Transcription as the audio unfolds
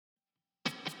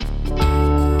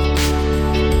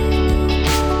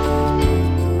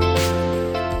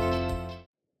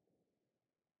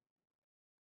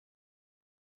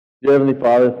Dear Heavenly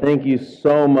Father, thank you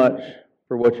so much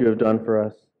for what you have done for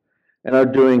us and are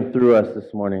doing through us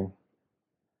this morning.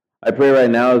 I pray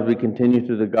right now as we continue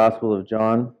through the Gospel of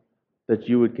John that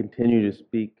you would continue to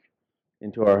speak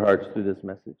into our hearts through this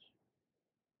message.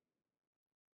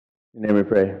 In your name we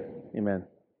pray. Amen.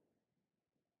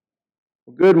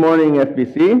 Well, good morning,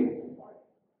 FBC.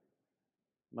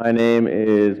 My name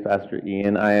is Pastor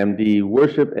Ian. I am the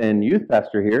worship and youth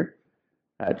pastor here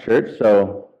at church,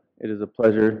 so it is a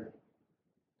pleasure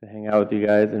to hang out with you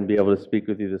guys and be able to speak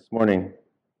with you this morning.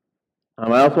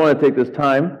 I also want to take this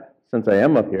time, since I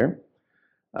am up here,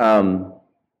 to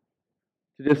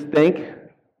just thank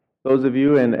those of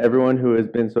you and everyone who has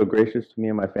been so gracious to me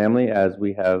and my family as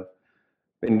we have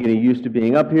been getting used to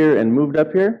being up here and moved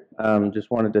up here. Just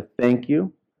wanted to thank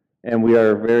you, and we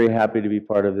are very happy to be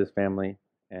part of this family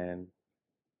and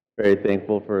very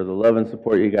thankful for the love and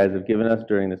support you guys have given us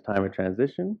during this time of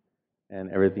transition and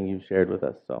everything you've shared with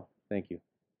us. So, thank you.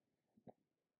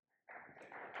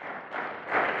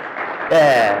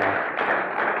 Yeah.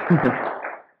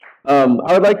 I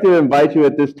would like to invite you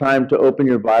at this time to open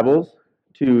your Bibles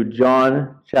to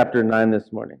John chapter 9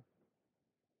 this morning.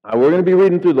 We're going to be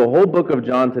reading through the whole book of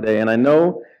John today, and I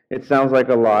know it sounds like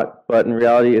a lot, but in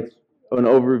reality it's an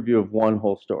overview of one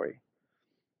whole story.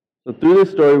 So through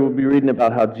this story, we'll be reading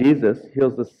about how Jesus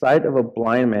heals the sight of a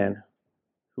blind man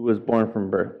who was born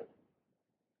from birth.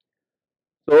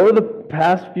 So over the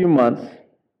past few months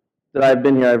that I've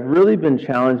been here, I've really been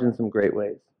challenged in some great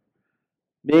ways.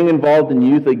 Being involved in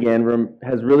youth again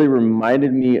has really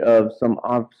reminded me of some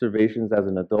observations as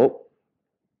an adult.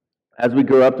 As we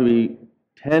grow up, we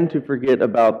tend to forget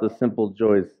about the simple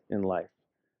joys in life.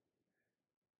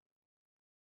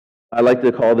 I like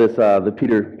to call this the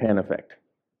Peter Pan effect.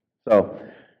 So,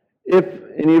 if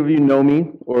any of you know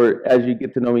me, or as you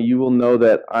get to know me, you will know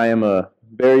that I am a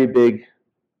very big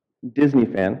Disney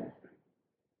fan.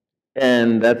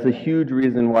 And that's a huge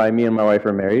reason why me and my wife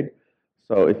are married.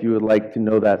 So if you would like to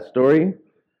know that story,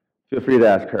 feel free to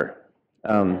ask her.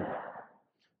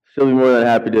 She'll be more than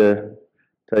happy to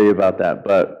tell you about that.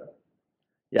 But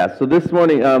yeah, so this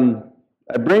morning,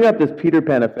 I bring up this Peter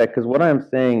Pan effect because what I'm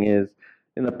saying is,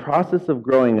 in the process of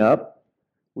growing up,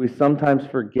 we sometimes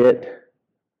forget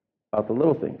about the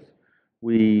little things.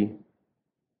 We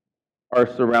are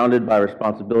surrounded by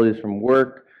responsibilities from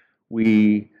work.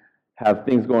 We have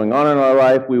things going on in our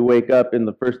life. We wake up and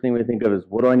the first thing we think of is,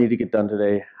 what do I need to get done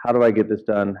today? How do I get this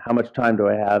done? How much time do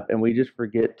I have? And we just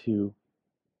forget to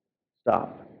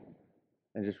stop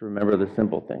and just remember the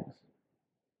simple things.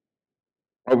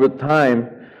 Over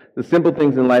time, the simple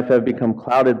things in life have become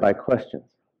clouded by questions.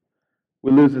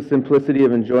 We lose the simplicity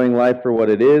of enjoying life for what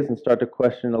it is and start to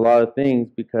question a lot of things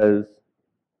because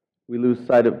we lose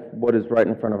sight of what is right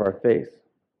in front of our face.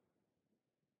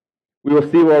 We will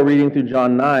see while reading through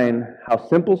John 9 how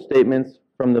simple statements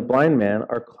from the blind man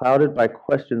are clouded by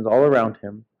questions all around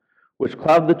him, which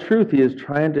cloud the truth he is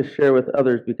trying to share with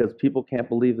others because people can't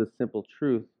believe the simple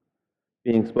truth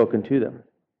being spoken to them.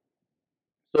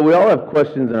 So we all have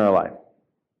questions in our life,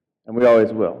 and we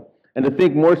always will. And to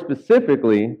think more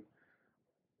specifically,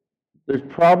 there's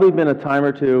probably been a time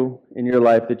or two in your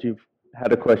life that you've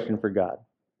had a question for God.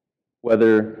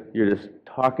 Whether you're just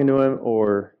talking to Him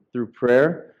or through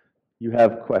prayer, you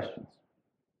have questions.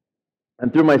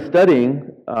 And through my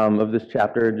studying of this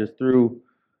chapter, just through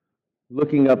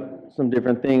looking up some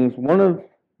different things, one of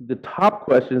the top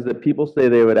questions that people say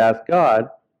they would ask God,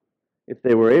 if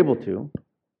they were able to,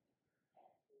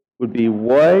 would be,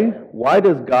 why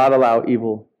does God allow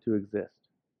evil to exist?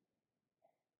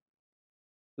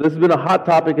 This has been a hot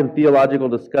topic in theological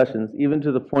discussions, even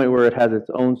to the point where it has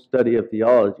its own study of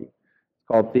theology. It's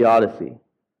called theodicy,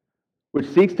 which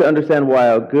seeks to understand why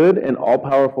a good and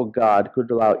all-powerful God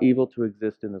could allow evil to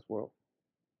exist in this world.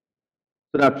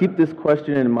 So now keep this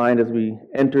question in mind as we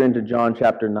enter into John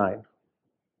chapter 9.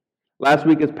 Last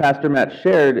week, as Pastor Matt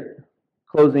shared,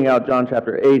 closing out John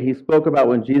chapter 8, he spoke about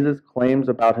when Jesus claims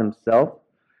about himself,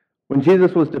 when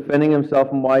Jesus was defending himself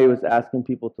and why he was asking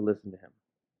people to listen to him.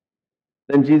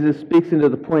 Then Jesus speaks into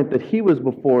the point that he was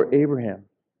before Abraham.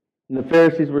 And the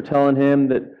Pharisees were telling him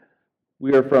that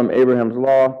we are from Abraham's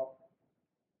law.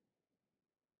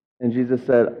 And Jesus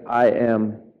said, I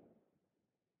am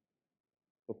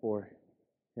before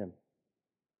him.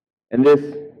 And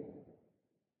this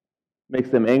makes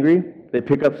them angry. They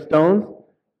pick up stones,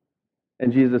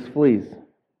 and Jesus flees.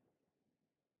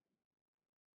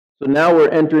 So now we're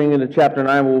entering into chapter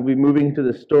 9. We'll be moving to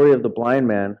the story of the blind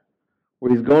man,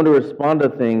 where he's going to respond to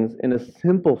things in a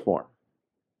simple form.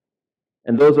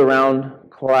 And those around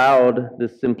cloud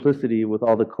this simplicity with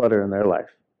all the clutter in their life.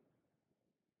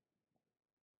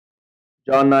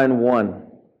 John 9:1.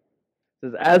 It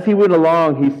says, as he went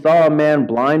along, he saw a man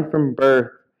blind from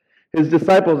birth. His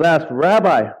disciples asked,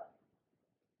 Rabbi,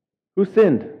 who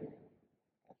sinned,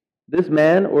 this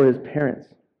man or his parents,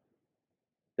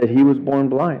 that he was born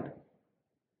blind?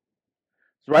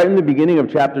 So right in the beginning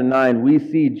of chapter 9, we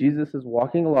see Jesus is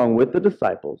walking along with the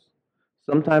disciples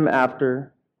sometime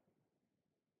after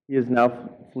he has now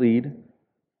fled.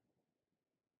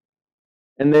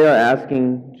 And they are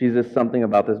asking Jesus something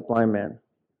about this blind man.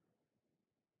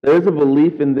 There is a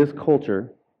belief in this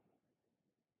culture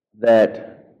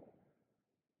that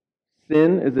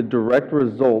sin is a direct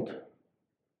result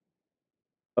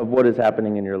of what is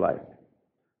happening in your life.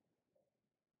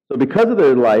 So because of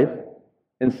their life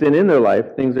and sin in their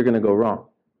life, things are going to go wrong.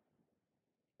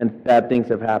 And bad things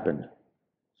have happened.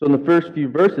 So in the first few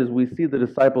verses, we see the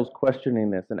disciples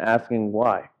questioning this and asking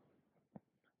why.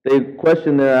 The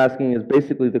question they're asking is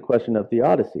basically the question of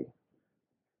theodicy,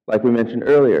 like we mentioned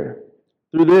earlier.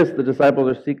 Through this, the disciples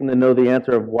are seeking to know the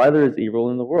answer of why there is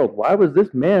evil in the world. Why was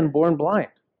this man born blind?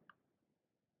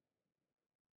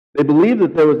 They believed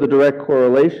that there was a direct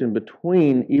correlation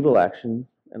between evil action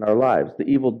and our lives. The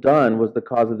evil done was the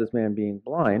cause of this man being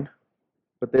blind,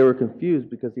 but they were confused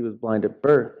because he was blind at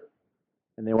birth.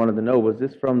 And they wanted to know, was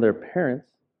this from their parents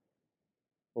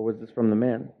or was this from the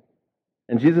man?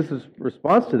 And Jesus'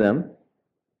 response to them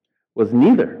was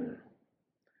neither.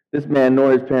 This man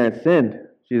nor his parents sinned,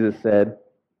 Jesus said,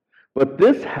 but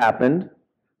this happened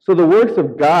so the works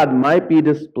of God might be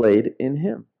displayed in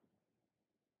him.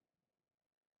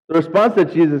 The response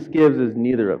that Jesus gives is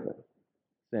neither of them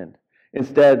sinned.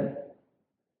 Instead,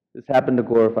 this happened to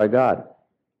glorify God,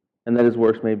 and that his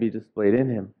works may be displayed in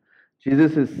him.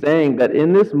 Jesus is saying that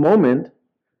in this moment,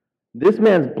 this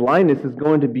man's blindness is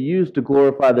going to be used to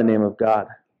glorify the name of God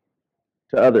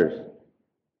to others.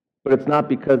 But it's not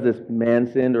because this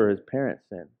man sinned or his parents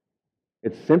sinned.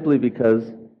 It's simply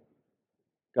because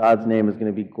God's name is going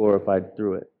to be glorified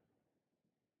through it.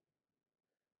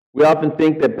 We often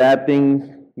think that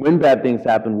when bad things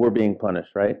happen, we're being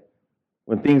punished, right?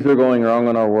 When things are going wrong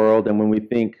in our world and when we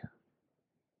think,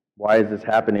 why is this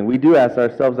happening? We do ask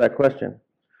ourselves that question.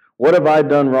 What have I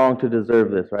done wrong to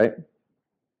deserve this, right?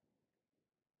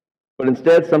 But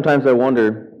instead, sometimes I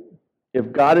wonder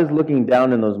if God is looking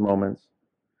down in those moments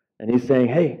and he's saying,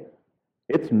 hey,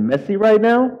 it's messy right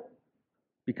now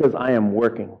because I am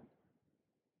working.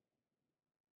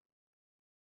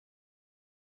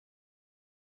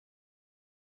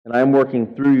 And I am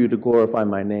working through you to glorify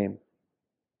my name.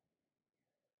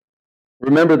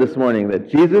 Remember this morning that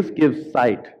Jesus gives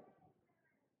sight,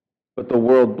 but the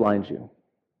world blinds you.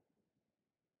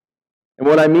 And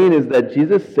what I mean is that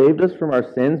Jesus saved us from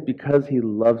our sins because he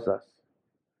loves us.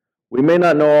 We may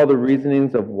not know all the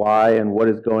reasonings of why and what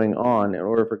is going on in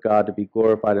order for God to be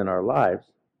glorified in our lives,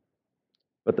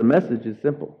 but the message is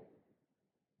simple.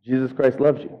 Jesus Christ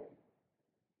loves you.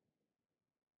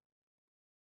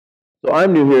 So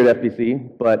I'm new here at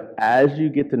FBC, but as you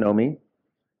get to know me,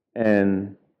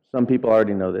 and some people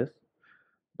already know this,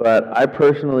 but I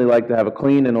personally like to have a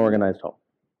clean and organized home.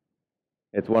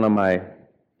 It's one of my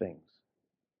things.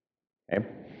 Okay?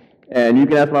 And you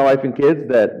can ask my wife and kids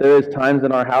that there is times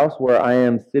in our house where I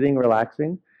am sitting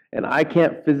relaxing, and I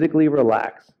can't physically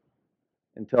relax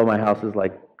until my house is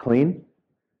like clean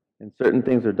and certain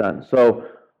things are done. So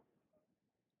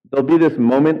there'll be this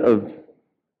moment of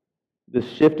this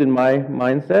shift in my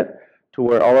mindset to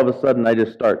where all of a sudden I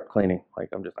just start cleaning. Like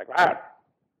I'm just like, ah!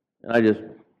 And I just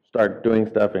start doing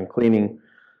stuff and cleaning.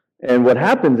 And what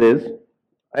happens is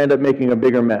I end up making a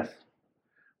bigger mess.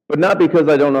 But not because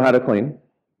I don't know how to clean.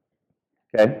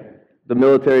 Okay? The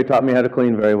military taught me how to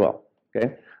clean very well.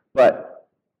 Okay? But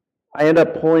I end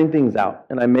up pulling things out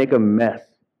and I make a mess.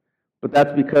 But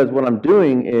that's because what I'm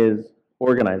doing is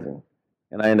organizing.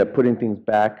 And I end up putting things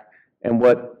back. And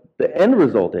what the end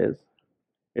result is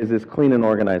this clean and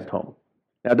organized home.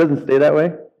 Now, it doesn't stay that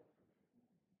way,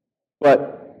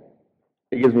 but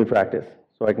it gives me practice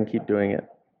so I can keep doing it.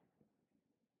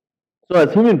 So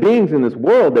as human beings in this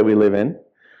world that we live in,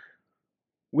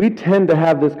 we tend to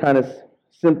have this kind of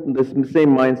this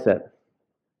same mindset.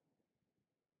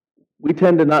 We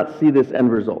tend to not see this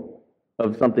end result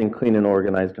of something clean and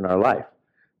organized in our life.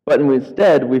 But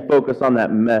instead, we focus on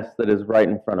that mess that is right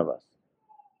in front of us.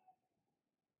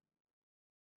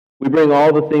 We bring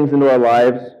all the things into our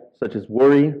lives, such as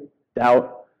worry,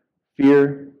 doubt,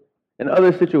 fear, and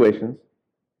other situations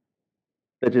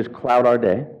that just cloud our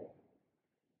day.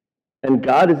 And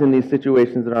God is in these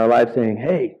situations in our lives saying,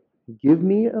 hey, give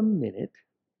me a minute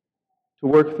to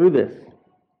work through this,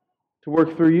 to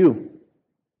work through you.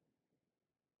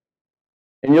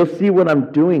 And you'll see what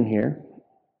I'm doing here,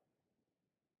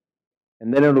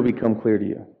 and then it'll become clear to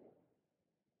you.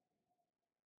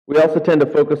 We also tend to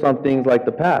focus on things like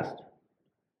the past.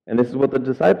 And this is what the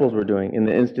disciples were doing in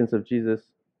the instance of Jesus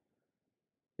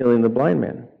healing the blind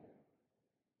man.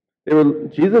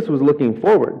 Jesus was looking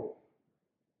forward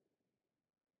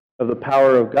of the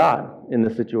power of God in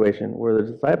this situation, where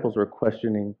the disciples were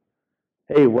questioning,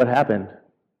 hey, what happened?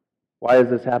 Why is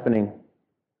this happening?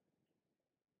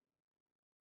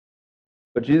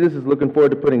 But Jesus is looking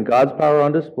forward to putting God's power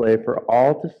on display for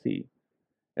all to see,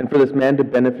 and for this man to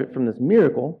benefit from this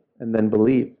miracle and then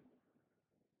believe.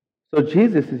 So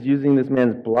Jesus is using this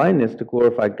man's blindness to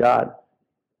glorify God.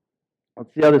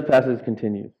 Let's see how this passage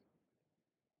continues.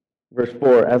 Verse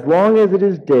 4, as long as it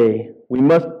is day, we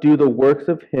must do the works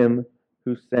of him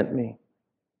who sent me.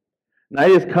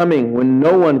 Night is coming when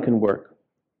no one can work.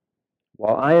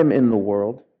 While I am in the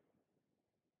world,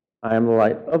 I am the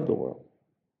light of the world.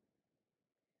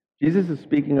 Jesus is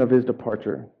speaking of his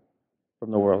departure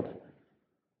from the world.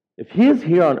 If he is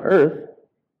here on earth,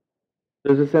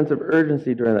 there's a sense of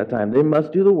urgency during that time. They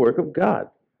must do the work of God,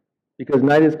 because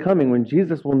night is coming when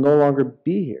Jesus will no longer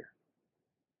be here.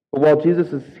 But while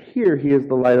Jesus is here, he is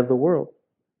the light of the world.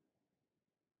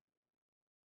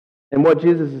 And what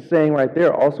Jesus is saying right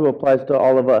there also applies to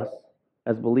all of us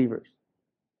as believers.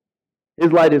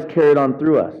 His light is carried on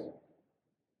through us.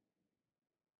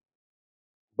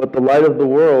 But the light of the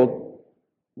world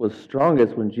was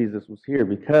strongest when Jesus was here,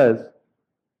 because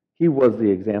he was the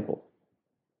example.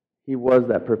 He was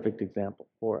that perfect example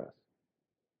for us.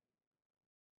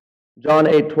 John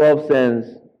 8:12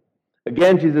 says,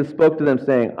 again Jesus spoke to them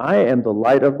saying, I am the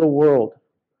light of the world.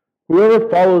 Whoever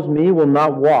follows me will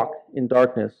not walk in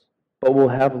darkness, but will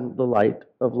have the light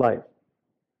of life.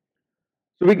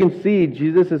 So we can see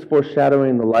Jesus is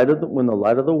foreshadowing when the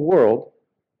light of the world,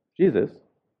 Jesus,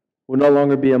 will no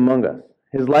longer be among us.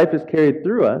 His life is carried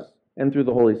through us and through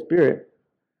the Holy Spirit,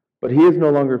 but he is no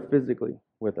longer physically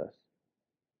with us.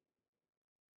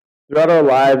 Throughout our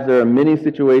lives, there are many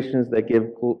situations that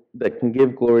can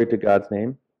give glory to God's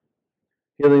name.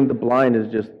 Healing the blind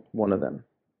is just one of them.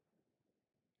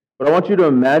 But I want you to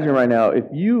imagine right now, if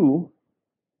you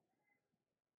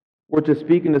were to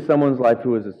speak into someone's life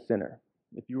who is a sinner,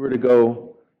 if you were to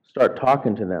go start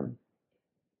talking to them,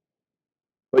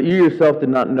 but you yourself did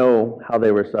not know how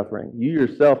they were suffering. You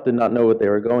yourself did not know what they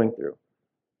were going through.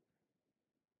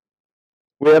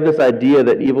 We have this idea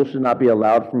that evil should not be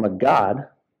allowed from a God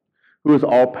who is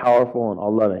all-powerful and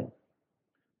all-loving.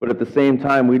 But at the same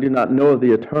time, we do not know of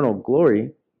the eternal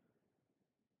glory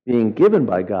being given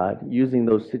by God, using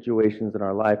those situations in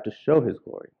our life to show his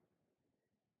glory.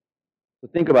 So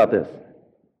think about this.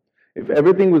 If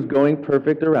everything was going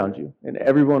perfect around you, and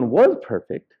everyone was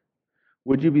perfect,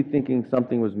 would you be thinking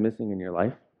something was missing in your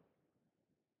life?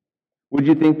 Would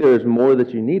you think there is more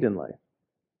that you need in life?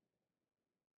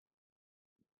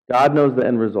 God knows the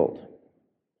end result.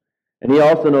 And he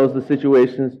also knows the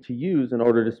situations to use in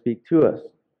order to speak to us.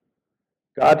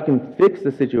 God can fix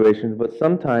the situations, but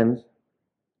sometimes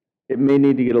it may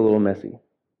need to get a little messy.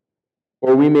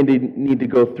 Or we may need to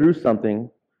go through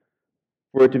something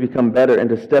for it to become better and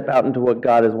to step out into what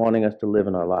God is wanting us to live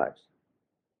in our lives.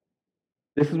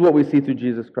 This is what we see through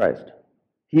Jesus Christ.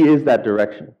 He is that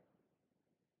direction.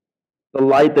 The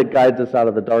light that guides us out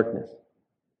of the darkness.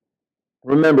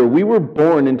 Remember, we were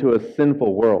born into a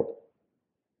sinful world.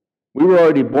 We were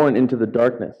already born into the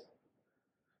darkness.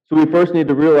 So we first need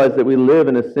to realize that we live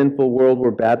in a sinful world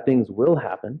where bad things will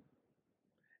happen.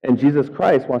 And Jesus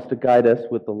Christ wants to guide us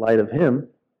with the light of him.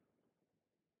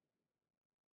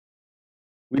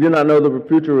 We do not know the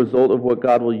future result of what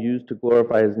God will use to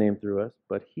glorify his name through us,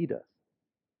 but he does.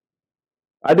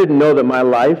 I didn't know that my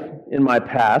life in my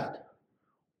past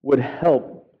would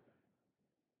help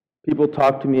people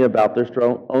talk to me about their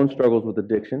own struggles with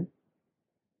addiction.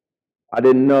 I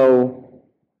didn't know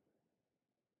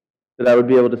that I would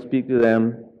be able to speak to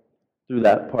them through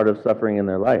that part of suffering in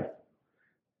their life.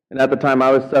 And at the time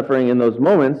I was suffering in those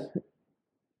moments,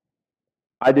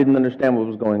 I didn't understand what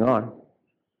was going on.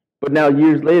 But now,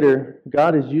 years later,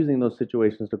 God is using those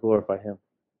situations to glorify him.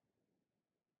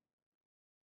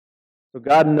 So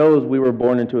God knows we were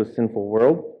born into a sinful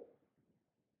world.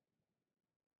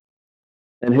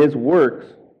 And his works,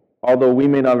 although we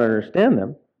may not understand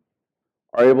them,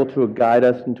 are able to guide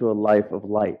us into a life of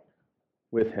light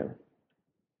with him.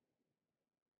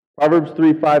 Proverbs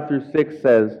 3:5-6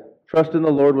 says, trust in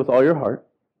the Lord with all your heart,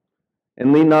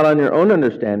 and lean not on your own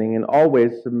understanding, and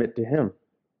always submit to him,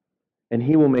 and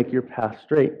he will make your path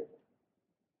straight.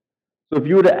 So if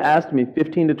you were to ask me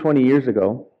 15 to 20 years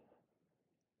ago,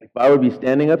 if I would be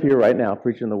standing up here right now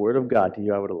preaching the word of God to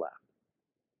you, I would have laughed.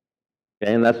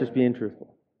 Okay, and that's just being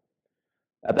truthful.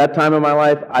 At that time in my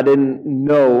life, I didn't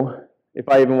know if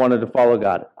I even wanted to follow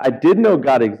God. I did know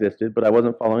God existed, but I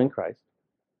wasn't following Christ.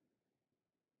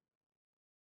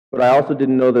 But I also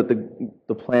didn't know that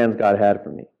the plans God had for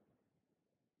me.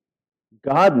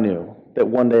 God knew that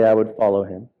one day I would follow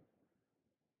him,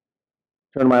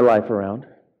 turn my life around,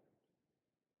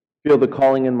 feel the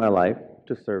calling in my life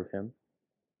to serve him.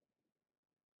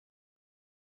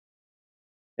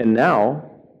 And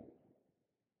now,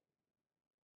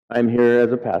 I'm here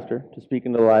as a pastor to speak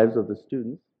into the lives of the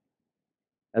students,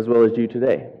 as well as you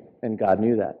today, and God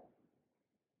knew that.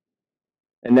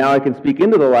 And now I can speak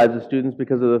into the lives of students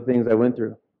because of the things I went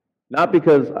through. Not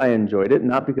because I enjoyed it,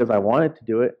 not because I wanted to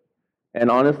do it, and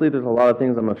honestly, there's a lot of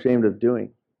things I'm ashamed of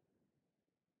doing.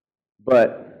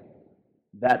 But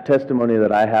that testimony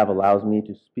that I have allows me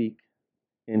to speak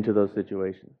into those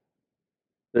situations.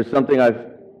 There's something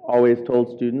I've always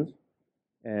told students,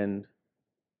 and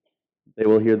they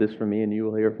will hear this from me, and you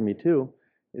will hear from me too,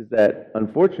 is that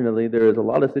unfortunately there is a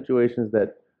lot of situations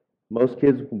that most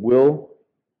kids will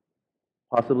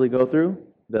possibly go through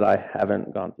that I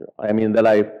haven't gone through. I mean, that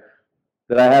I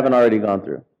haven't already gone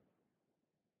through.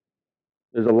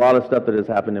 There's a lot of stuff that has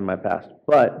happened in my past,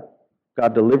 but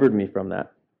God delivered me from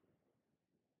that.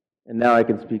 And now I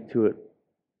can speak to it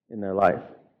in their life.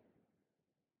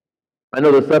 I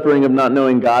know the suffering of not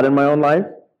knowing God in my own life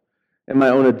and my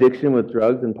own addiction with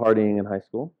drugs and partying in high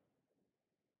school.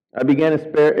 I began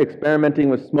experimenting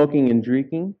with smoking and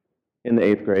drinking in the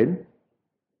 8th grade,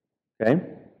 okay,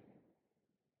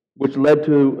 which led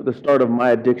to the start of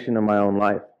my addiction in my own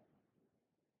life.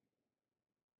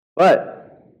 But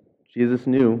Jesus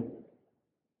knew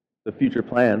the future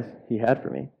plans he had for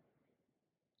me,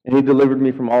 and he delivered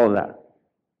me from all of that.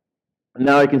 And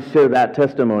now I can share that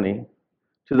testimony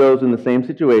to those in the same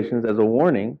situations as a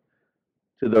warning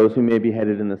to those who may be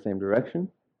headed in the same direction,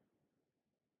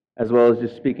 as well as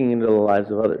just speaking into the lives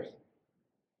of others.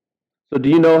 So do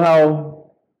you know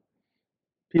how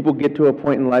people get to a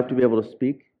point in life to be able to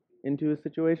speak into a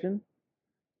situation?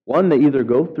 One, they either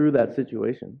go through that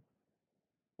situation,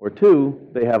 or two,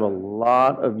 they have a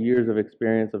lot of years of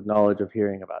experience of knowledge of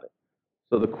hearing about it.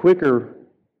 So the quicker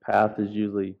path is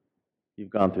usually you've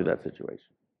gone through that situation.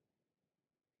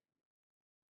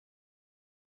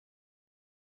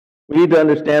 We need to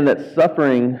understand that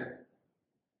suffering,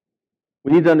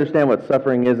 we need to understand what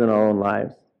suffering is in our own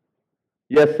lives.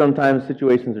 Yes, sometimes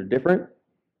situations are different.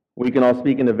 We can all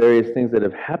speak into various things that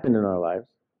have happened in our lives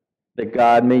that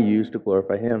God may use to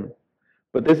glorify him.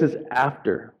 But this is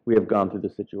after we have gone through the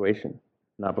situation,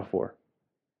 not before.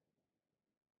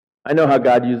 I know how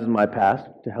God uses my past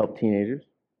to help teenagers.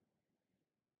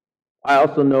 I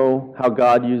also know how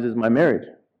God uses my marriage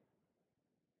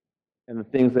and the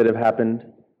things that have happened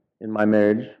in my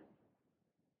marriage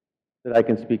that I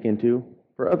can speak into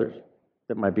for others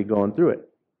that might be going through it.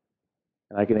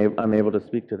 And I'm able to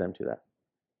speak to them to that.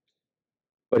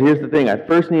 But here's the thing. I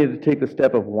first needed to take the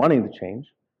step of wanting to change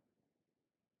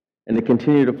and to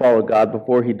continue to follow God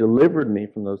before he delivered me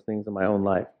from those things in my own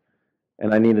life.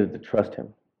 And I needed to trust him.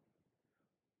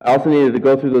 I also needed to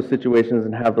go through those situations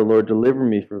and have the Lord deliver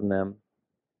me from them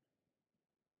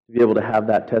to be able to have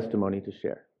that testimony to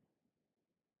share.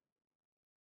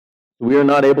 We are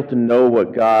not able to know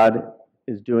what God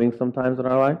is doing sometimes in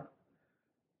our life.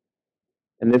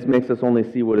 And this makes us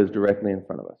only see what is directly in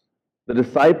front of us. The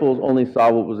disciples only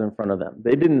saw what was in front of them.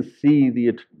 They didn't see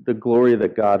the glory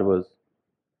that God was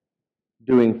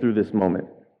doing through this moment.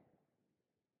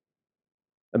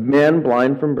 A man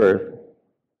blind from birth,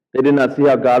 they did not see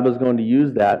how God was going to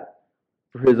use that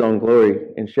for his own glory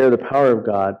and share the power of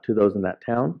God to those in that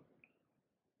town.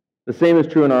 The same is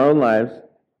true in our own lives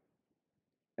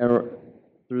and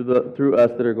through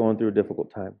us that are going through a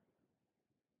difficult time.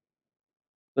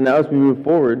 So now as we move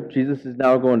forward, Jesus is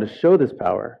now going to show this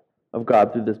power of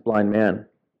God through this blind man.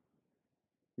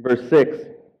 Verse 6,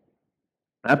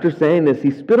 after saying this, he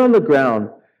spit on the ground,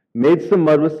 made some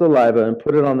mud with saliva, and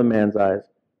put it on the man's eyes.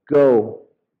 Go,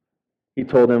 he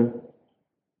told him,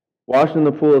 wash in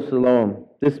the pool of Siloam.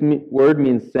 This word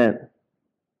means sent.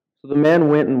 So the man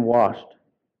went and washed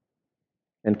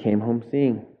and came home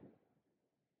seeing.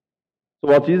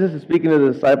 So while Jesus is speaking to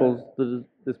the disciples,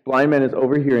 this blind man is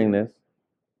overhearing this.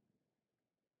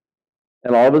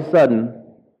 And all of a sudden,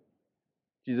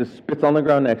 Jesus spits on the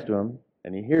ground next to him,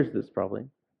 and he hears this probably.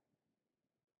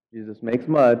 Jesus makes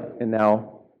mud and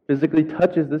now physically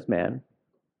touches this man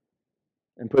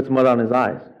and puts mud on his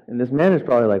eyes. And this man is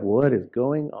probably like, what is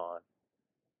going on?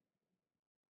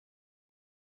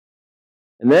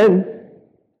 And then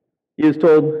he is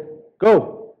told,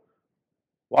 go,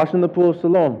 wash in the pool of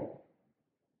Siloam.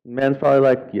 The man's probably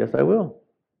like, yes, I will.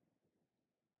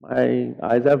 My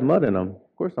eyes have mud in them.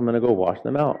 Of course, I'm going to go wash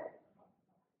them out.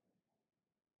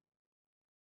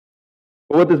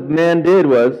 But what this man did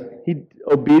was he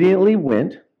obediently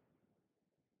went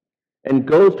and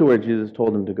goes to where Jesus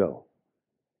told him to go.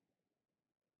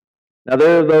 Now,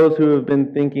 there are those who have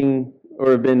been thinking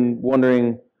or have been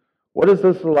wondering, what does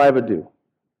the saliva do?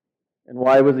 And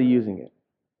why was he using it?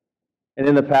 And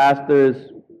in the past,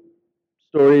 there's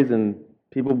stories and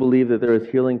people believe that there is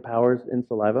healing powers in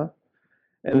saliva.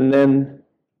 And then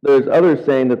there's others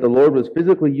saying that the Lord was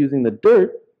physically using the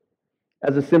dirt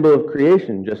as a symbol of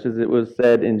creation, just as it was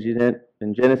said in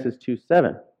Genesis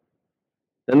 2:7.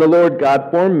 Then the Lord God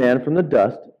formed man from the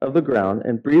dust of the ground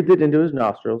and breathed it into his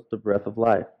nostrils, the breath of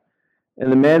life.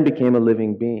 And the man became a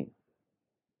living being.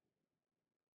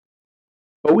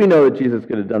 But we know that Jesus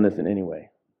could have done this in any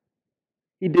way.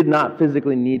 He did not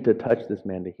physically need to touch this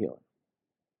man to heal him.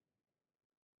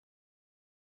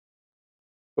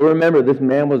 But remember, this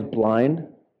man was blind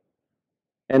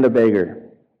and a beggar.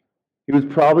 He was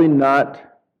probably not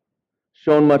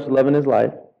shown much love in his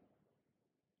life,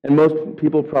 and most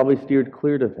people probably steered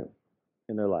clear of him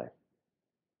in their life.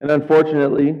 And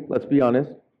unfortunately, let's be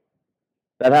honest,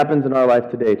 that happens in our life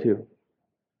today too.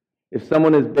 If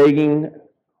someone is begging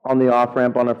on the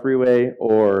off-ramp on a freeway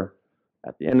or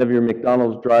at the end of your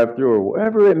McDonald's drive-thru or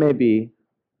wherever it may be,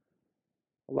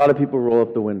 a lot of people roll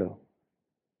up the window,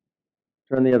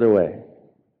 turn the other way,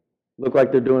 look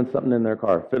like they're doing something in their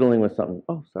car, fiddling with something.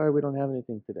 Oh, sorry, we don't have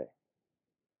anything today.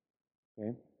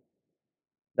 Okay?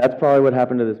 That's probably what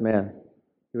happened to this man.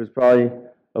 He was probably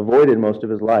avoided most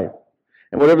of his life.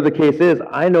 And whatever the case is,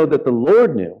 I know that the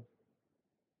Lord knew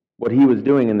what he was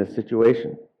doing in this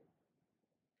situation.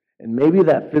 And maybe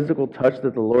that physical touch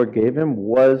that the Lord gave him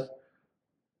was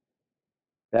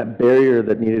that barrier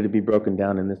that needed to be broken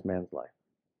down in this man's life.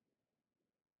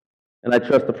 And I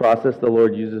trust the process the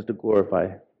Lord uses to glorify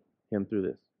him through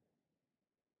this.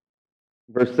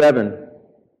 Verse 7,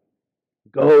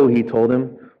 go, he told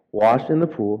him, wash in the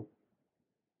pool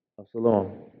of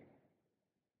Siloam.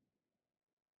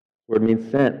 Word means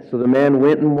sent. So the man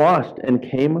went and washed and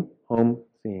came home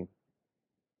seeing.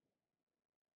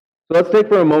 So let's take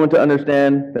for a moment to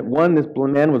understand that one, this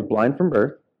man was blind from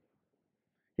birth.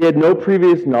 He had no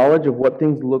previous knowledge of what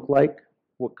things looked like,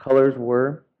 what colors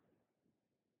were,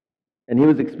 and he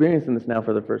was experiencing this now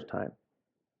for the first time.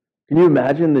 Can you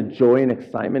imagine the joy and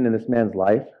excitement in this man's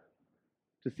life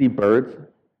to see birds,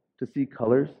 to see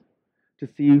colors, to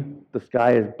see the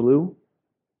sky as blue?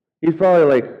 He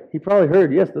probably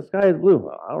heard, yes, the sky is blue.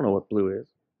 I don't know what blue is.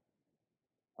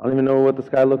 I don't even know what the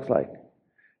sky looks like.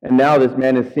 And now this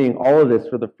man is seeing all of this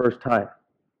for the first time.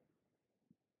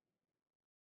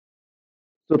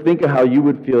 So think of how you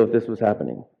would feel if this was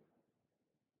happening.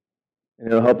 And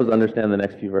it'll help us understand the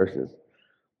next few verses.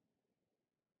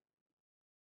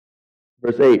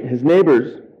 Verse 8, his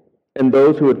neighbors and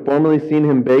those who had formerly seen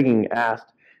him begging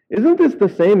asked, isn't this the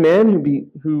same man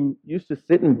who used to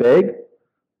sit and beg?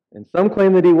 And some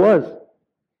claim that he was.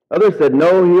 Others said,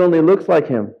 no, he only looks like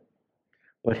him.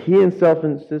 But he himself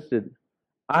insisted,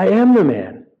 I am the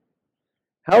man.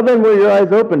 How then were your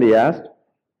eyes opened, he asked.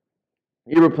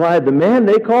 He replied, the man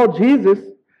they called Jesus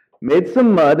made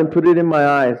some mud and put it in my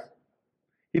eyes.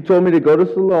 He told me to go to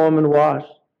Siloam and wash.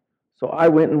 So I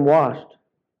went and washed,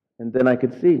 and then I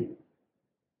could see.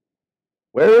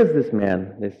 Where is this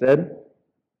man? They said.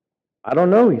 I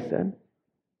don't know, he said.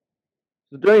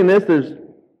 So during this, there's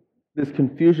this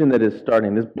confusion that is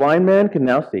starting. This blind man can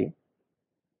now see.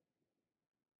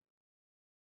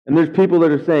 And there's people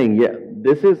that are saying, yeah,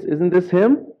 isn't this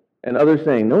him? And others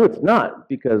saying, no, it's not,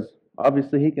 because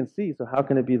obviously he can see, so how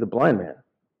can it be the blind man?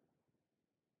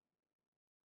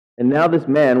 And now this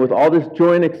man, with all this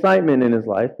joy and excitement in his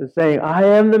life, is saying, I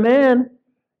am the man.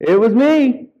 It was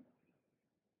me.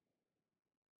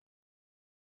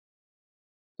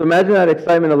 So imagine that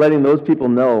excitement of letting those people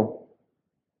know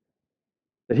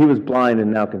that he was blind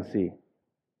and now can see.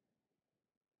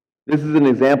 This is an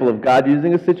example of God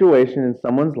using a situation in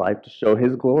someone's life to show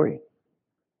his glory.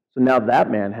 So now that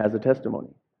man has a testimony.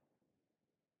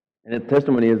 And the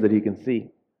testimony is that he can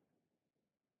see.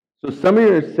 So some of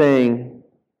you are saying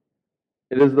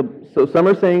some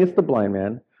are saying it's the blind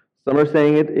man. Some are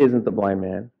saying it isn't the blind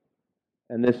man.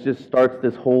 And this just starts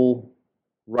this whole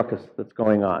ruckus that's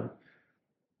going on.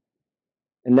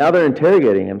 And now they're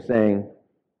interrogating him, saying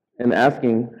and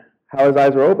asking how his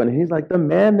eyes were open. And he's like, the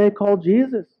man they call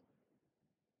Jesus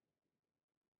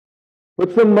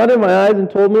put some mud in my eyes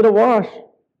and told me to wash.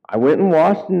 I went and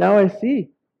washed, and now I see.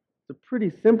 It's a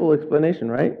pretty simple explanation,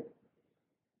 right?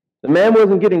 The man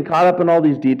wasn't getting caught up in all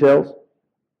these details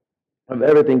of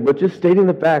everything, but just stating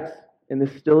the facts, and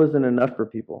this still isn't enough for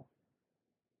people.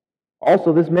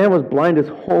 Also, this man was blind his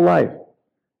whole life,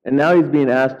 and now he's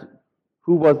being asked,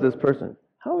 who was this person?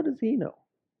 How does he know?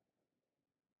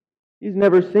 he's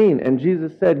never seen. And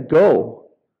Jesus said,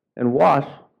 go and wash.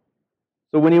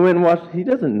 So when he went and washed, he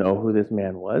doesn't know who this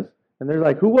man was. And they're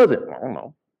like, who was it? I don't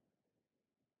know.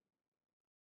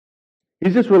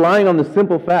 He's just relying on the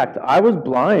simple fact, I was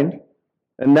blind,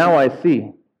 and now I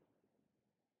see.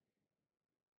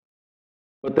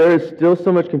 But there is still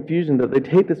so much confusion that they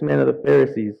take this man of the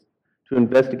Pharisees to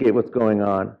investigate what's going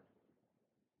on.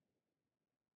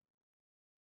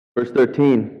 Verse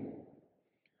 13.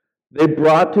 They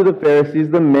brought to the Pharisees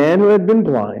the man who had been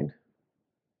blind.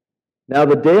 Now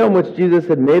the day on which Jesus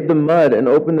had made the mud and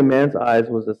opened the man's eyes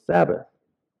was a Sabbath.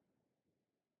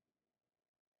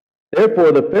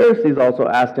 Therefore the Pharisees also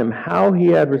asked him how he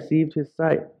had received his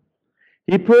sight.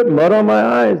 He put mud on my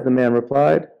eyes, the man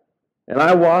replied, and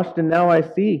I washed and now I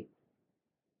see.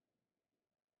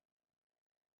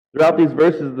 Throughout these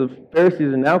verses, the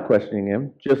Pharisees are now questioning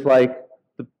him, just like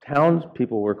the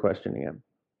townspeople were questioning him.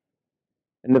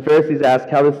 And the Pharisees ask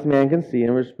how this man can see,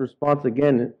 and his response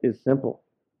again is simple.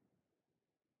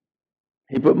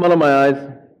 He put mud on my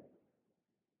eyes,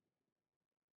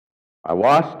 I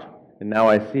washed, and now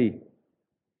I see.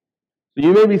 So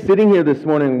you may be sitting here this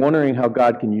morning wondering how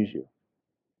God can use you.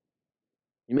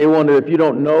 You may wonder if you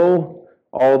don't know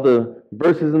all the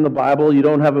verses in the Bible, you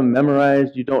don't have them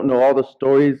memorized, you don't know all the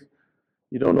stories,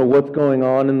 you don't know what's going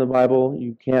on in the Bible,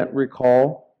 you can't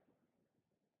recall.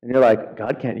 And you're like,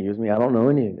 God can't use me, I don't know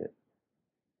any of it.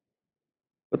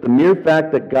 But the mere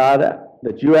fact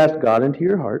that you asked God into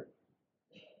your heart,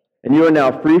 and you are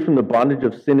now free from the bondage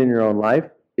of sin in your own life,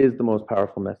 is the most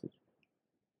powerful message.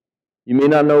 You may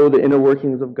not know the inner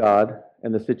workings of God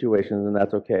and the situations, and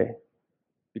that's okay,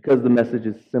 because the message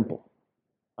is simple.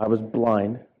 I was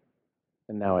blind,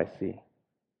 and now I see.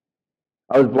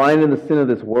 I was blind in the sin of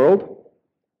this world,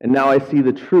 and now I see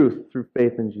the truth through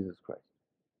faith in Jesus Christ.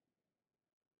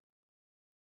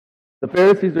 The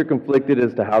Pharisees are conflicted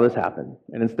as to how this happened,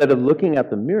 and instead of looking at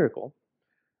the miracle,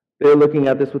 they're looking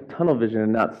at this with tunnel vision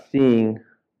and not seeing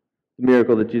the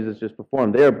miracle that Jesus just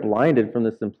performed. They are blinded from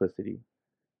the simplicity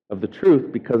of the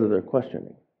truth because of their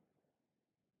questioning.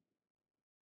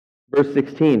 Verse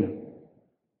 16.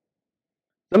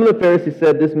 Some of the Pharisees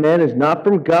said, this man is not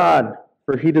from God,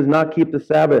 for he does not keep the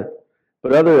Sabbath.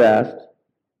 But others asked,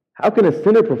 how can a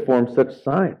sinner perform such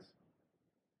signs?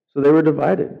 So they were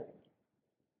divided.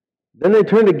 Then they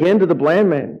turned again to the blind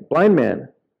man.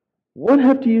 What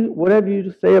have you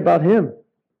to say about him?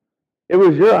 It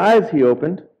was your eyes he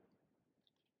opened.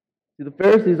 See, the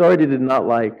Pharisees already did not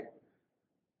like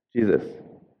Jesus.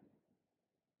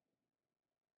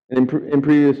 And in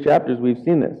previous chapters, we've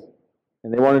seen this.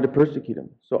 And they wanted to persecute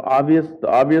him. So the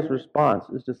obvious response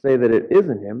is to say that it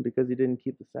isn't him because he didn't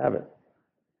keep the Sabbath.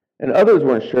 And others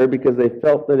weren't sure because they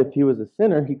felt that if he was a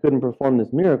sinner, he couldn't perform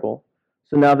this miracle.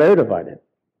 So now they're divided.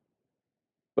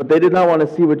 But they did not want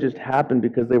to see what just happened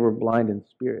because they were blind in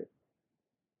spirit.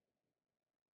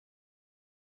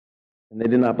 And they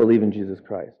did not believe in Jesus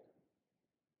Christ.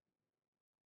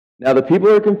 Now the people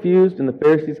are confused and the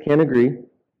Pharisees can't agree.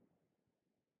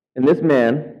 And this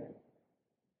man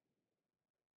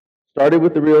started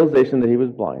with the realization that he was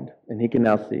blind and he can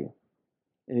now see.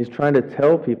 And he's trying to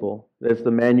tell people that it's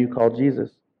the man you call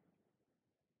Jesus.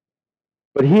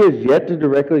 But he has yet to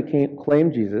directly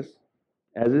claim Jesus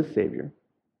as his Savior,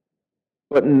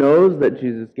 but knows that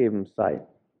Jesus gave him sight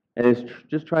and is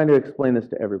just trying to explain this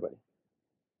to everybody.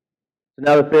 So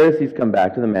now the Pharisees come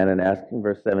back to the man and ask in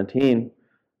verse 17,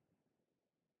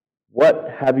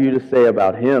 what have you to say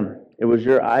about him? It was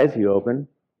your eyes he opened.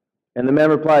 And the man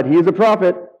replied, he is a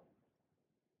prophet.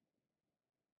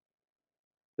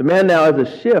 The man now has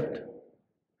a shift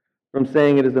from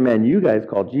saying it is the man you guys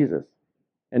call Jesus,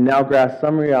 and now grasps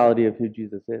some reality of who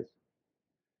Jesus is.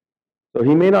 So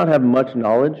he may not have much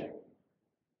knowledge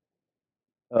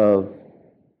of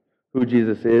who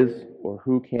Jesus is or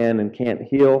who can and can't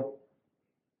heal,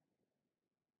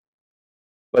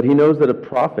 but he knows that a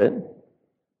prophet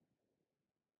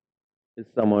is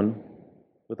someone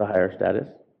with a higher status.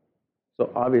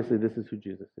 So obviously this is who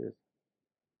Jesus is.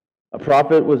 A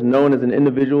prophet was known as an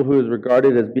individual who is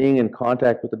regarded as being in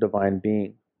contact with a divine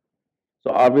being.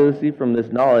 So obviously from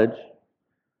this knowledge,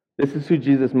 this is who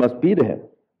Jesus must be to him.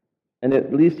 And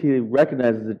at least he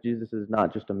recognizes that Jesus is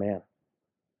not just a man.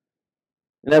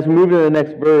 And as we move to the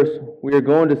next verse, we are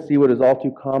going to see what is all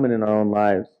too common in our own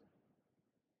lives.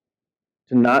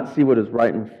 To not see what is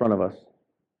right in front of us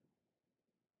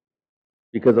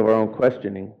because of our own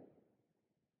questioning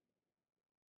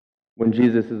when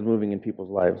Jesus is moving in people's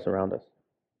lives around us.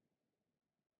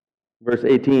 Verse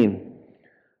 18,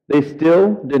 they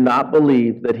still did not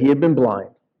believe that he had been blind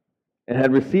and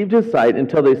had received his sight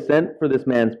until they sent for this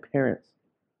man's parents.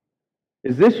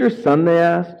 Is this your son, they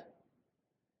asked?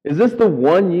 Is this the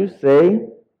one you say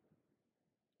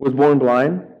was born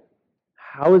blind?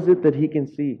 How is it that he can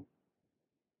see?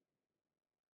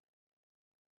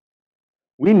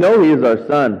 We know he is our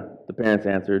son, the parents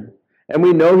answered, and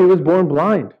we know he was born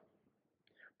blind.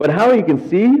 But how he can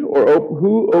see or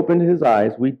who opened his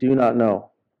eyes, we do not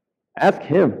know. Ask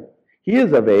him. He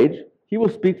is of age. He will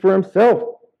speak for himself.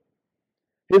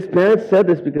 His parents said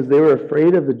this because they were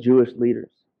afraid of the Jewish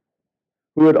leaders,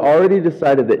 who had already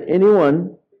decided that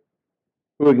anyone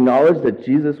who acknowledged that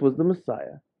Jesus was the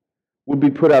Messiah would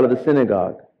be put out of the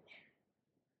synagogue.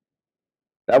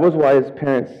 That was why his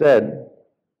parents said,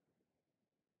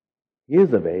 he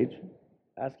is of age.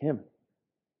 Ask him.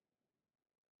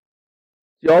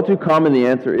 See, all too common, the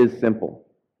answer is simple.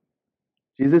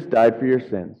 Jesus died for your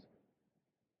sins,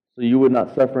 so you would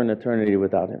not suffer an eternity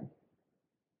without him.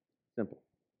 Simple.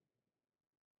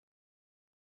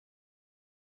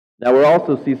 Now, we'll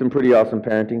also see some pretty awesome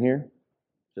parenting here.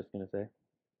 Just going to say.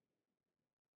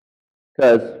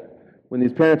 Because when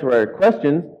these parents were asked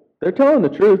questions, they're telling the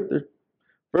truth.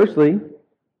 Firstly,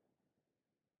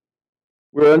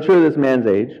 we're unsure of this man's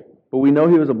age, but we know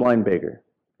he was a blind beggar.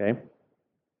 Okay?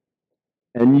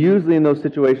 And usually in those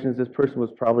situations, this person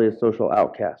was probably a social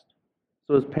outcast.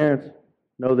 So his parents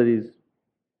know that he's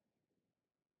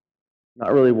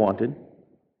not really wanted.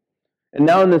 And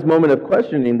now in this moment of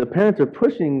questioning, the parents are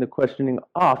pushing the questioning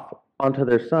off onto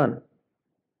their son,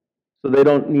 so they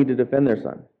don't need to defend their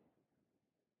son.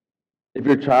 If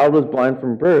your child was blind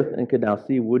from birth and could now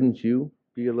see, wouldn't you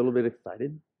be a little bit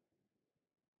excited?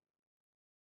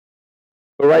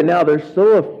 But right now, they're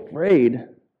so afraid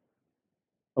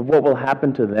of what will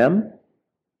happen to them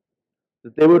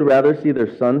that they would rather see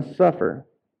their son suffer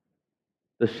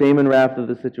the shame and wrath of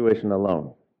the situation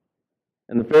alone.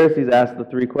 And the Pharisees asked the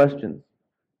three questions.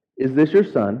 Is this your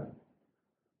son?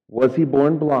 Was he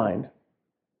born blind?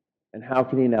 And how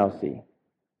can he now see?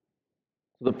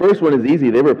 So the first one is easy.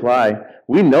 They reply,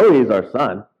 we know he's our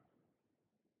son.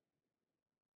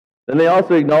 Then they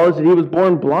also acknowledge that he was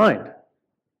born blind.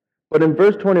 But in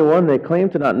verse 21, they claim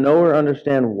to not know or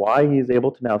understand why he is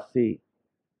able to now see.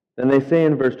 Then they say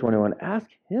in verse 21, ask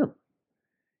him.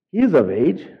 He is of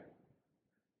age.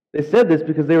 They said this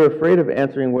because they were afraid of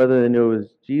answering whether they knew it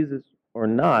was Jesus or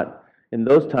not. In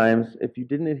those times, if you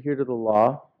didn't adhere to the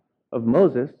law of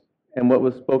Moses and what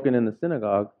was spoken in the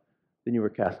synagogue, then you were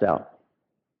cast out.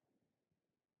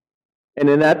 And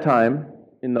in that time,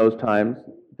 in those times,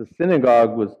 the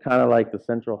synagogue was kind of like the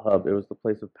central hub. It was the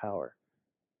place of power.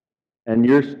 And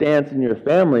your stance in your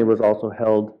family was also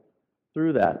held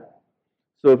through that.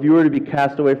 So if you were to be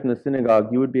cast away from the synagogue,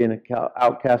 you would be an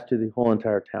outcast to the whole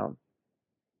entire town.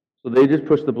 So they just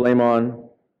pushed the blame on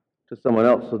to someone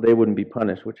else so they wouldn't be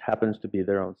punished, which happens to be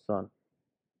their own son.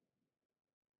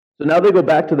 So now they go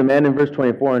back to the man in verse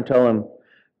 24 and tell him,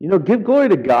 give glory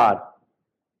to God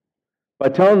by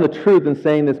telling the truth and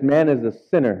saying this man is a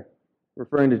sinner,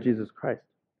 referring to Jesus Christ.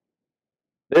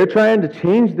 They're trying to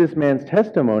change this man's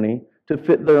testimony to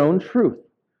fit their own truth.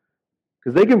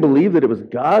 Because they can believe that it was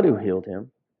God who healed him,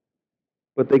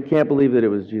 but they can't believe that it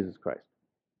was Jesus Christ.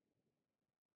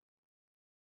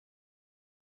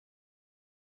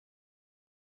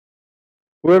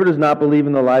 Whoever does not believe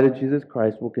in the light of Jesus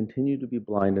Christ will continue to be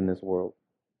blind in this world.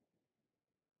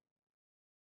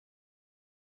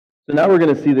 So now we're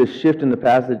going to see this shift in the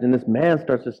passage, and this man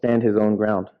starts to stand his own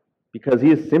ground because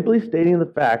he is simply stating the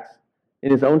facts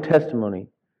in his own testimony.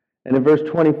 And in verse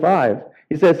 25,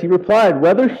 he says, he replied,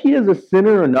 whether he is a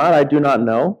sinner or not, I do not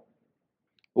know.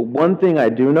 But one thing I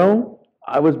do know,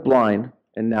 I was blind,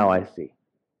 and now I see.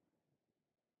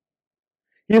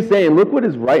 He is saying, look what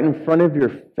is right in front of your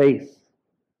face.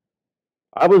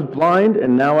 I was blind,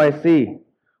 and now I see.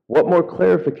 What more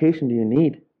clarification do you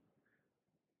need?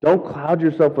 Don't cloud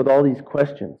yourself with all these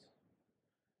questions.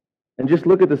 And just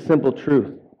look at the simple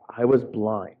truth. I was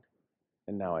blind,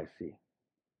 and now I see.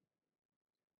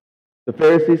 The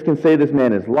Pharisees can say this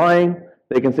man is lying.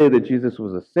 They can say that Jesus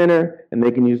was a sinner, and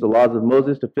they can use the laws of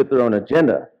Moses to fit their own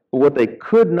agenda. But what they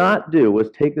could not do was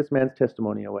take this man's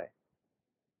testimony away.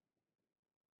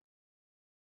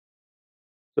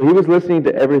 So he was listening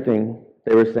to everything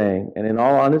they were saying, and in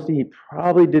all honesty, he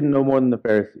probably didn't know more than the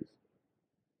Pharisees.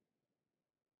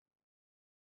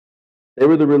 They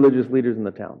were the religious leaders in the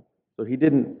town, so he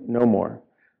didn't know more,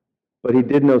 but he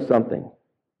did know something.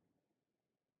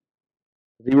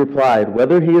 He replied,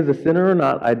 whether he is a sinner or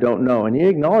not, I don't know. And he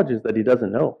acknowledges that he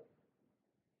doesn't know.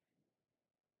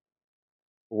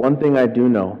 One thing I do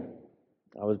know,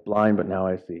 I was blind, but now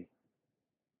I see.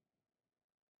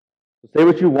 So say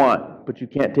what you want, but you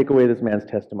can't take away this man's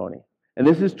testimony. And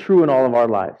this is true in all of our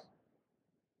lives.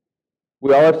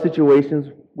 We all have situations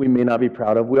we may not be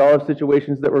proud of. We all have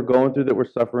situations that we're going through, that we're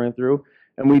suffering through,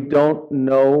 and we don't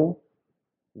know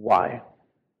why.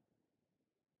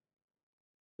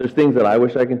 There's things that I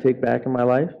wish I can take back in my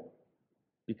life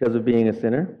because of being a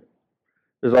sinner.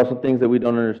 There's also things that we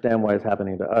don't understand why it's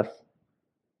happening to us.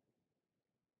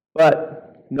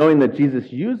 But knowing that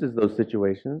Jesus uses those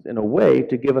situations in a way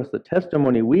to give us the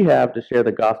testimony we have to share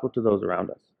the gospel to those around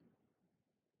us.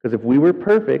 Because if we were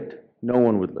perfect, no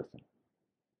one would listen.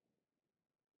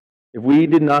 If we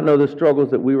did not know the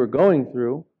struggles that we were going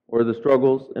through, or the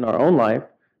struggles in our own life,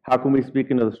 how can we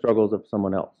speak into the struggles of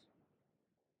someone else?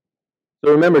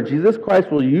 So remember, Jesus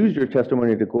Christ will use your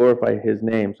testimony to glorify His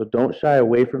name, so don't shy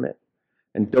away from it.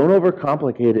 And don't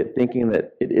overcomplicate it thinking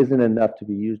that it isn't enough to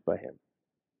be used by Him.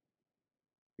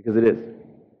 Because it is.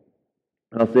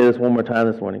 And I'll say this one more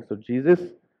time this morning. So Jesus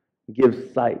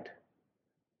gives sight,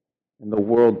 and the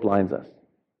world blinds us.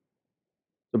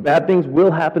 So bad things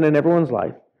will happen in everyone's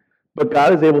life, but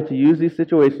God is able to use these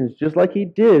situations just like He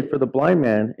did for the blind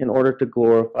man in order to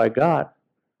glorify God.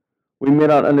 We may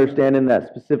not understand in that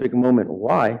specific moment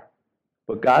why,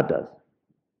 but God does.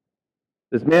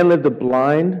 This man lived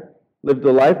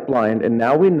a life blind, and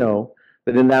now we know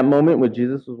that in that moment when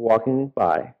Jesus was walking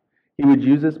by, He would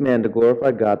use this man to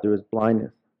glorify God through his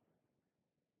blindness.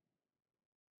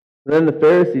 Then the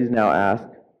Pharisees now ask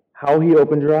how He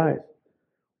opened your eyes.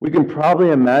 We can probably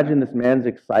imagine this man's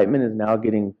excitement is now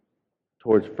getting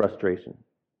towards frustration.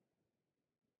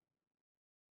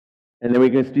 And then we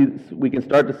can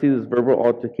start to see this verbal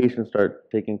altercation start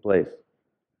taking place.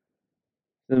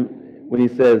 And when he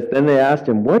says, then they asked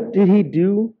Him, what did He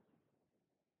do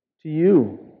to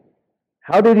you?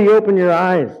 How did He open your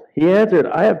eyes? He answered,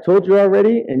 I have told you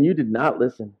already, and you did not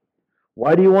listen.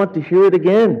 Why do you want to hear it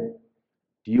again?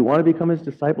 Do you want to become His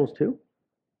disciples too?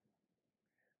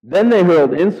 Then they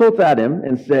hurled insults at Him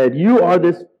and said, You are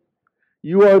this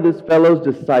fellow's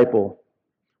disciple.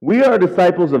 We are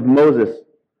disciples of Moses.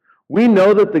 We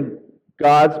know that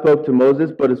God spoke to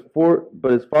Moses, but as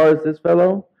far as this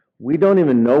fellow, we don't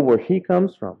even know where he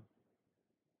comes from.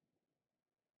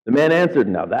 The man answered,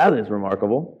 Now that is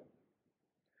remarkable.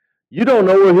 You don't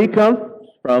know where he comes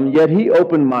from, yet he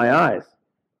opened my eyes.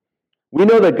 We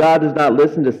know that God does not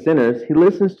listen to sinners. He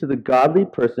listens to the godly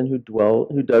person who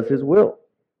does His will.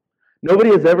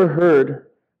 Nobody has ever heard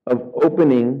of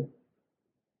opening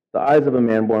the eyes of a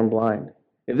man born blind.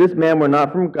 If this man were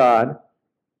not from God,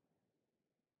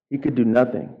 he could do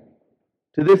nothing.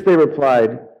 To this they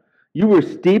replied, You were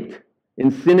steeped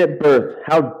in sin at birth.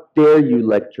 How dare you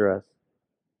lecture us?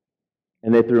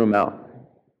 And they threw him out.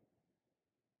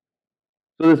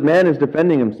 So this man is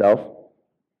defending himself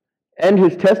and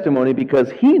his testimony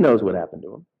because he knows what happened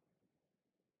to him.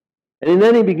 And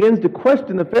then he begins to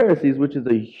question the Pharisees, which is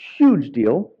a huge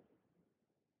deal.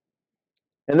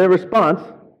 And their response,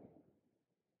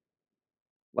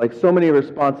 like so many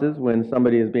responses when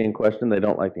somebody is being questioned, they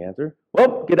don't like the answer.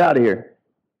 Well, get out of here.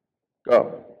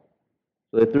 Go.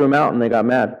 So they threw him out and they got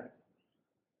mad.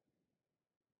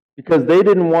 Because they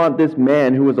didn't want this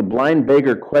man who was a blind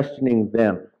beggar questioning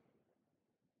them.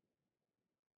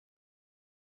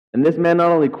 And this man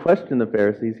not only questioned the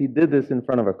Pharisees, he did this in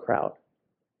front of a crowd.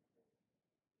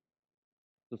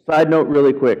 So side note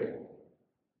really quick.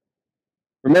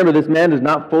 Remember, this man does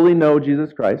not fully know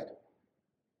Jesus Christ.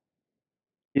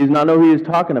 He does not know who he is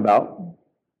talking about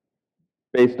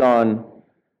based on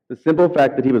the simple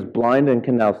fact that he was blind and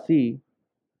can now see.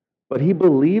 But he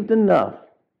believed enough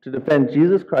to defend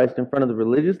Jesus Christ in front of the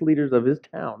religious leaders of his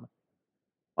town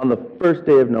on the first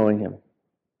day of knowing Him.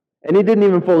 And he didn't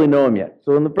even fully know Him yet.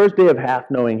 So on the first day of half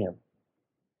knowing Him.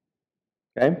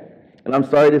 Okay? And I'm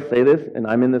sorry to say this, and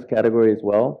I'm in this category as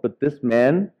well, but this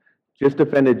man just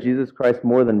defended Jesus Christ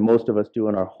more than most of us do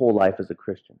in our whole life as a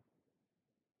Christian.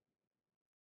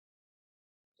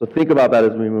 So think about that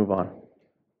as we move on.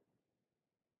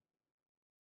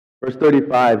 Verse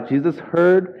 35, Jesus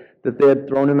heard that they had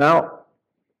thrown him out.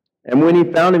 And when he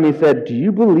found him, he said, Do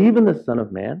you believe in the Son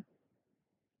of Man?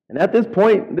 And at this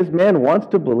point, this man wants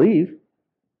to believe,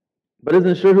 but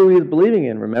isn't sure who he is believing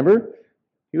in. Remember,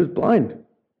 he was blind.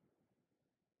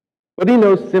 But he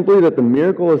knows simply that the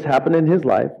miracle has happened in his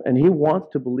life, and he wants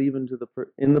to believe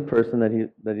in the person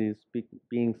that he's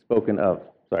being spoken of.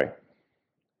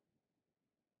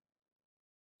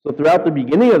 So throughout the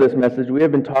beginning of this message, we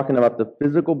have been talking about the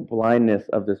physical blindness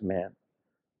of this man.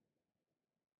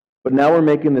 But now we're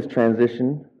making this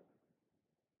transition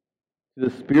to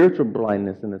the spiritual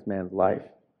blindness in this man's life.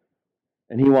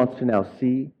 And he wants to now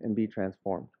see and be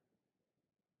transformed.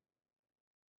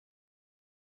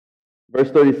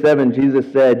 Verse 37,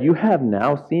 Jesus said, You have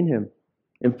now seen Him.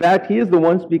 In fact, He is the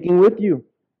one speaking with you.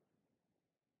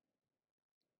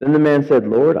 Then the man said,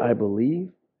 Lord, I believe,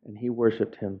 and he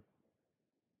worshipped him.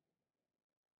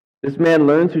 This man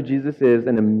learns who Jesus is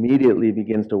and immediately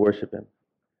begins to worship him.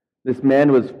 This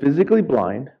man was physically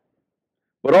blind,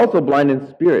 but also blind in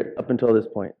spirit up until this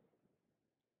point,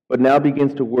 but now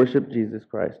begins to worship Jesus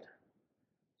Christ.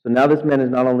 So now this man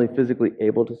is not only physically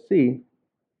able to see,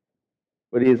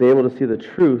 but he is able to see the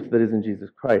truth that is in Jesus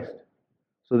Christ.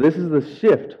 So this is the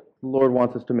shift the Lord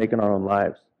wants us to make in our own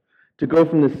lives, to go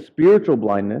from this spiritual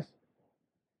blindness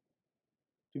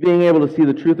to being able to see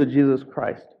the truth of Jesus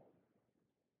Christ,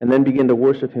 and then begin to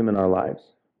worship him in our lives,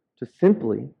 to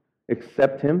simply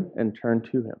accept him and turn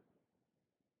to him.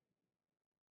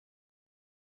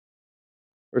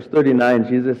 Verse 39,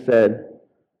 Jesus said,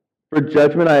 For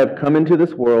judgment I have come into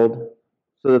this world,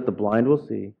 so that the blind will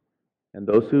see, and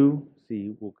those who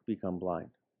see will become blind.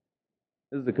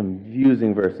 This is a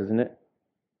confusing verse, isn't it?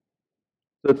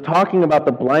 So it's talking about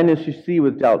the blindness you see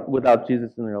without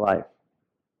Jesus in your life.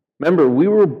 Remember, we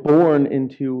were born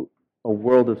into a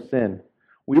world of sin.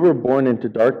 We were born into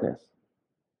darkness.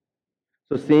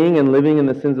 So seeing and living in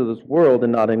the sins of this world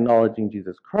and not acknowledging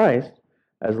Jesus Christ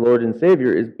as Lord and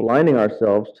Savior is blinding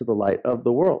ourselves to the light of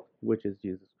the world, which is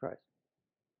Jesus Christ.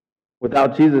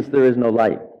 Without Jesus, there is no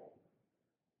light.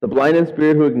 The blind in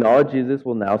spirit who acknowledge Jesus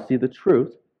will now see the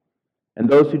truth, and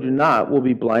those who do not will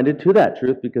be blinded to that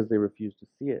truth because they refuse to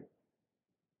see it.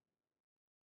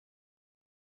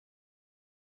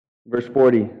 Verse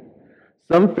 40.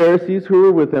 Some Pharisees who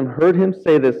were with him heard him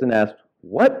say this and asked,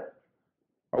 What?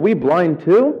 Are we blind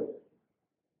too?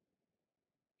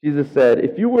 Jesus said,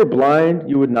 If you were blind,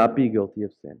 you would not be guilty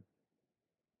of sin.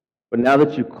 But now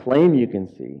that you claim you can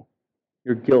see,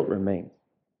 your guilt remains.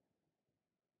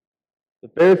 The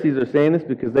Pharisees are saying this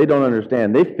because they don't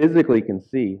understand. They physically can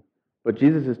see, but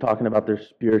Jesus is talking about their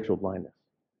spiritual blindness.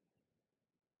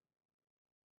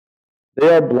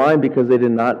 They are blind because they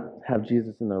did not have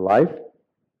Jesus in their life,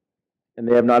 and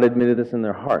they have not admitted this in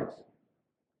their hearts.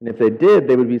 And if they did,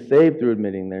 they would be saved through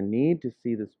admitting their need to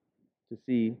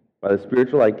see by the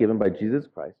spiritual light given by Jesus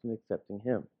Christ and accepting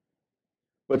him.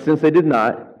 But since they did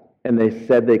not, and they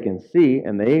said they can see,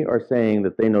 and they are saying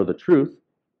that they know the truth,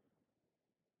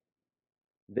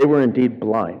 they were indeed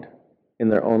blind in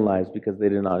their own lives because they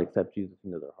did not accept Jesus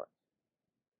into their hearts.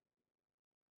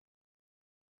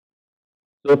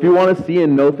 So if you want to see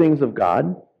and know things of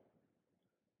God,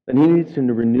 then he needs to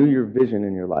renew your vision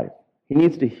in your life. He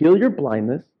needs to heal your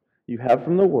blindness you have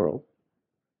from the world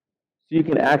so you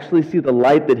can actually see the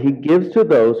light that he gives to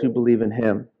those who believe in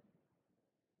him.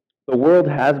 The world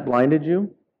has blinded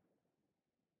you,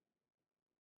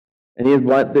 and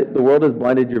the world has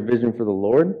blinded your vision for the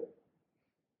Lord,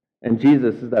 and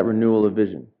Jesus is that renewal of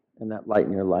vision and that light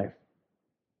in your life.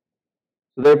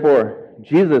 So therefore,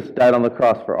 Jesus died on the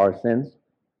cross for our sins,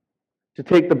 to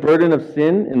take the burden of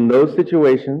sin in those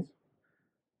situations,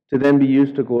 to then be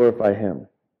used to glorify him.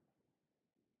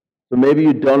 So maybe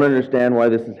you don't understand why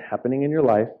this is happening in your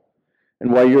life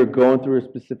and why you're going through a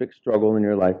specific struggle in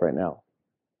your life right now.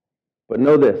 But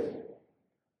know this,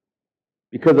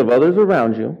 because of others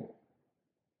around you,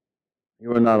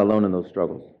 you are not alone in those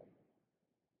struggles.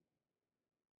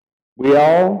 We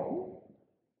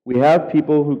have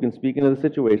people who can speak into the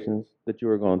situations that you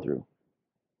are going through.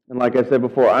 And like I said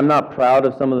before, I'm not proud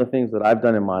of some of the things that I've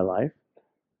done in my life,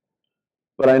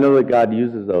 but I know that God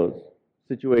uses those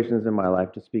situations in my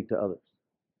life to speak to others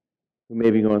who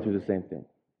may be going through the same thing.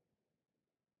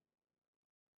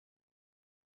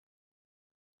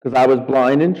 Because I was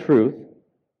blind in truth,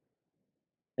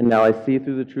 and now I see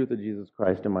through the truth of Jesus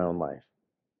Christ in my own life.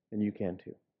 And you can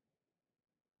too.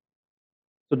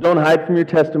 So don't hide from your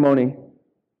testimony,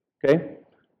 okay?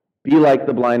 Be like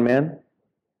the blind man.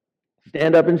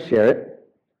 Stand up and share it.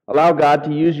 Allow God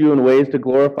to use you in ways to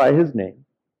glorify his name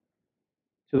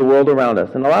to the world around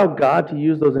us. And allow God to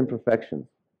use those imperfections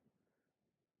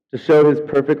to show his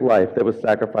perfect life that was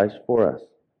sacrificed for us.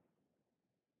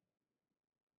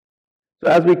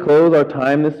 So as we close our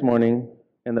time this morning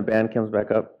and the band comes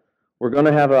back up, we're going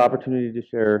to have an opportunity to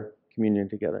share communion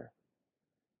together.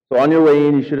 So on your way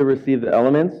in, you should have received the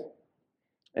elements.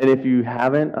 And if you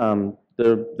haven't,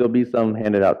 there'll be some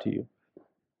handed out to you.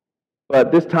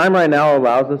 But this time right now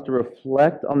allows us to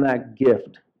reflect on that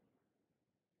gift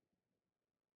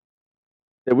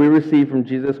that we received from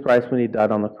Jesus Christ when he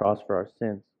died on the cross for our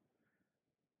sins.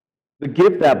 The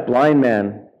gift that blind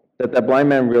man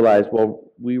realized,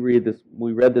 well, we read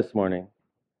this morning,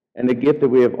 and the gift that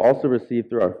we have also received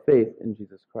through our faith in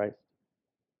Jesus Christ.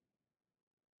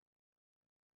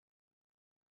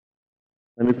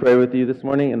 Let me pray with you this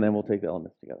morning, and then we'll take the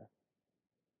elements together.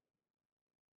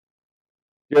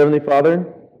 Dear Heavenly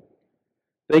Father,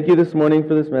 thank you this morning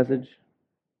for this message.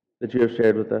 that you have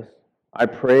shared with us. I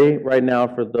pray right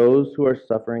now for those who are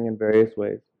suffering in various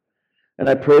ways. And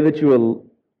I pray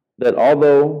that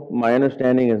although my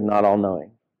understanding is not all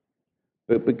knowing,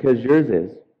 but because yours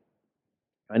is,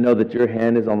 I know that your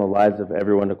hand is on the lives of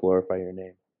everyone to glorify your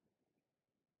name.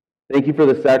 Thank you for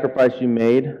the sacrifice you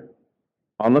made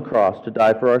on the cross to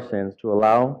die for our sins, to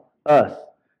allow us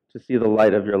to see the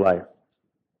light of your life.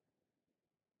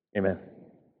 Amen.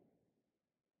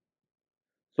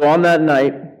 So on that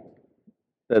night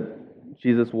that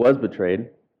Jesus was betrayed,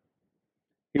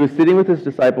 he was sitting with his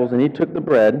disciples, and he took the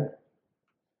bread,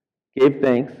 gave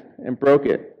thanks, and broke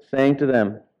it, saying to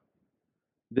them,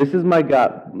 "This is my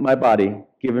body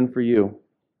given for you.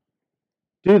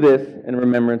 Do this in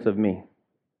remembrance of me."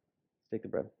 Take the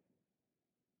bread.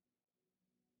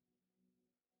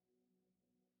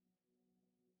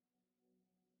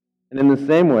 And in the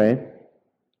same way,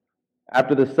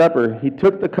 after the supper, he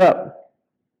took the cup,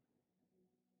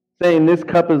 saying, "This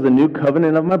cup is the new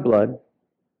covenant of my blood,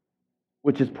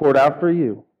 which is poured out for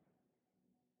you.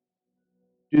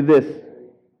 Do this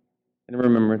in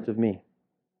remembrance of me."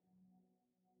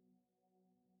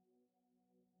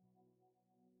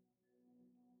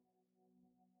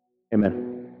 Amen.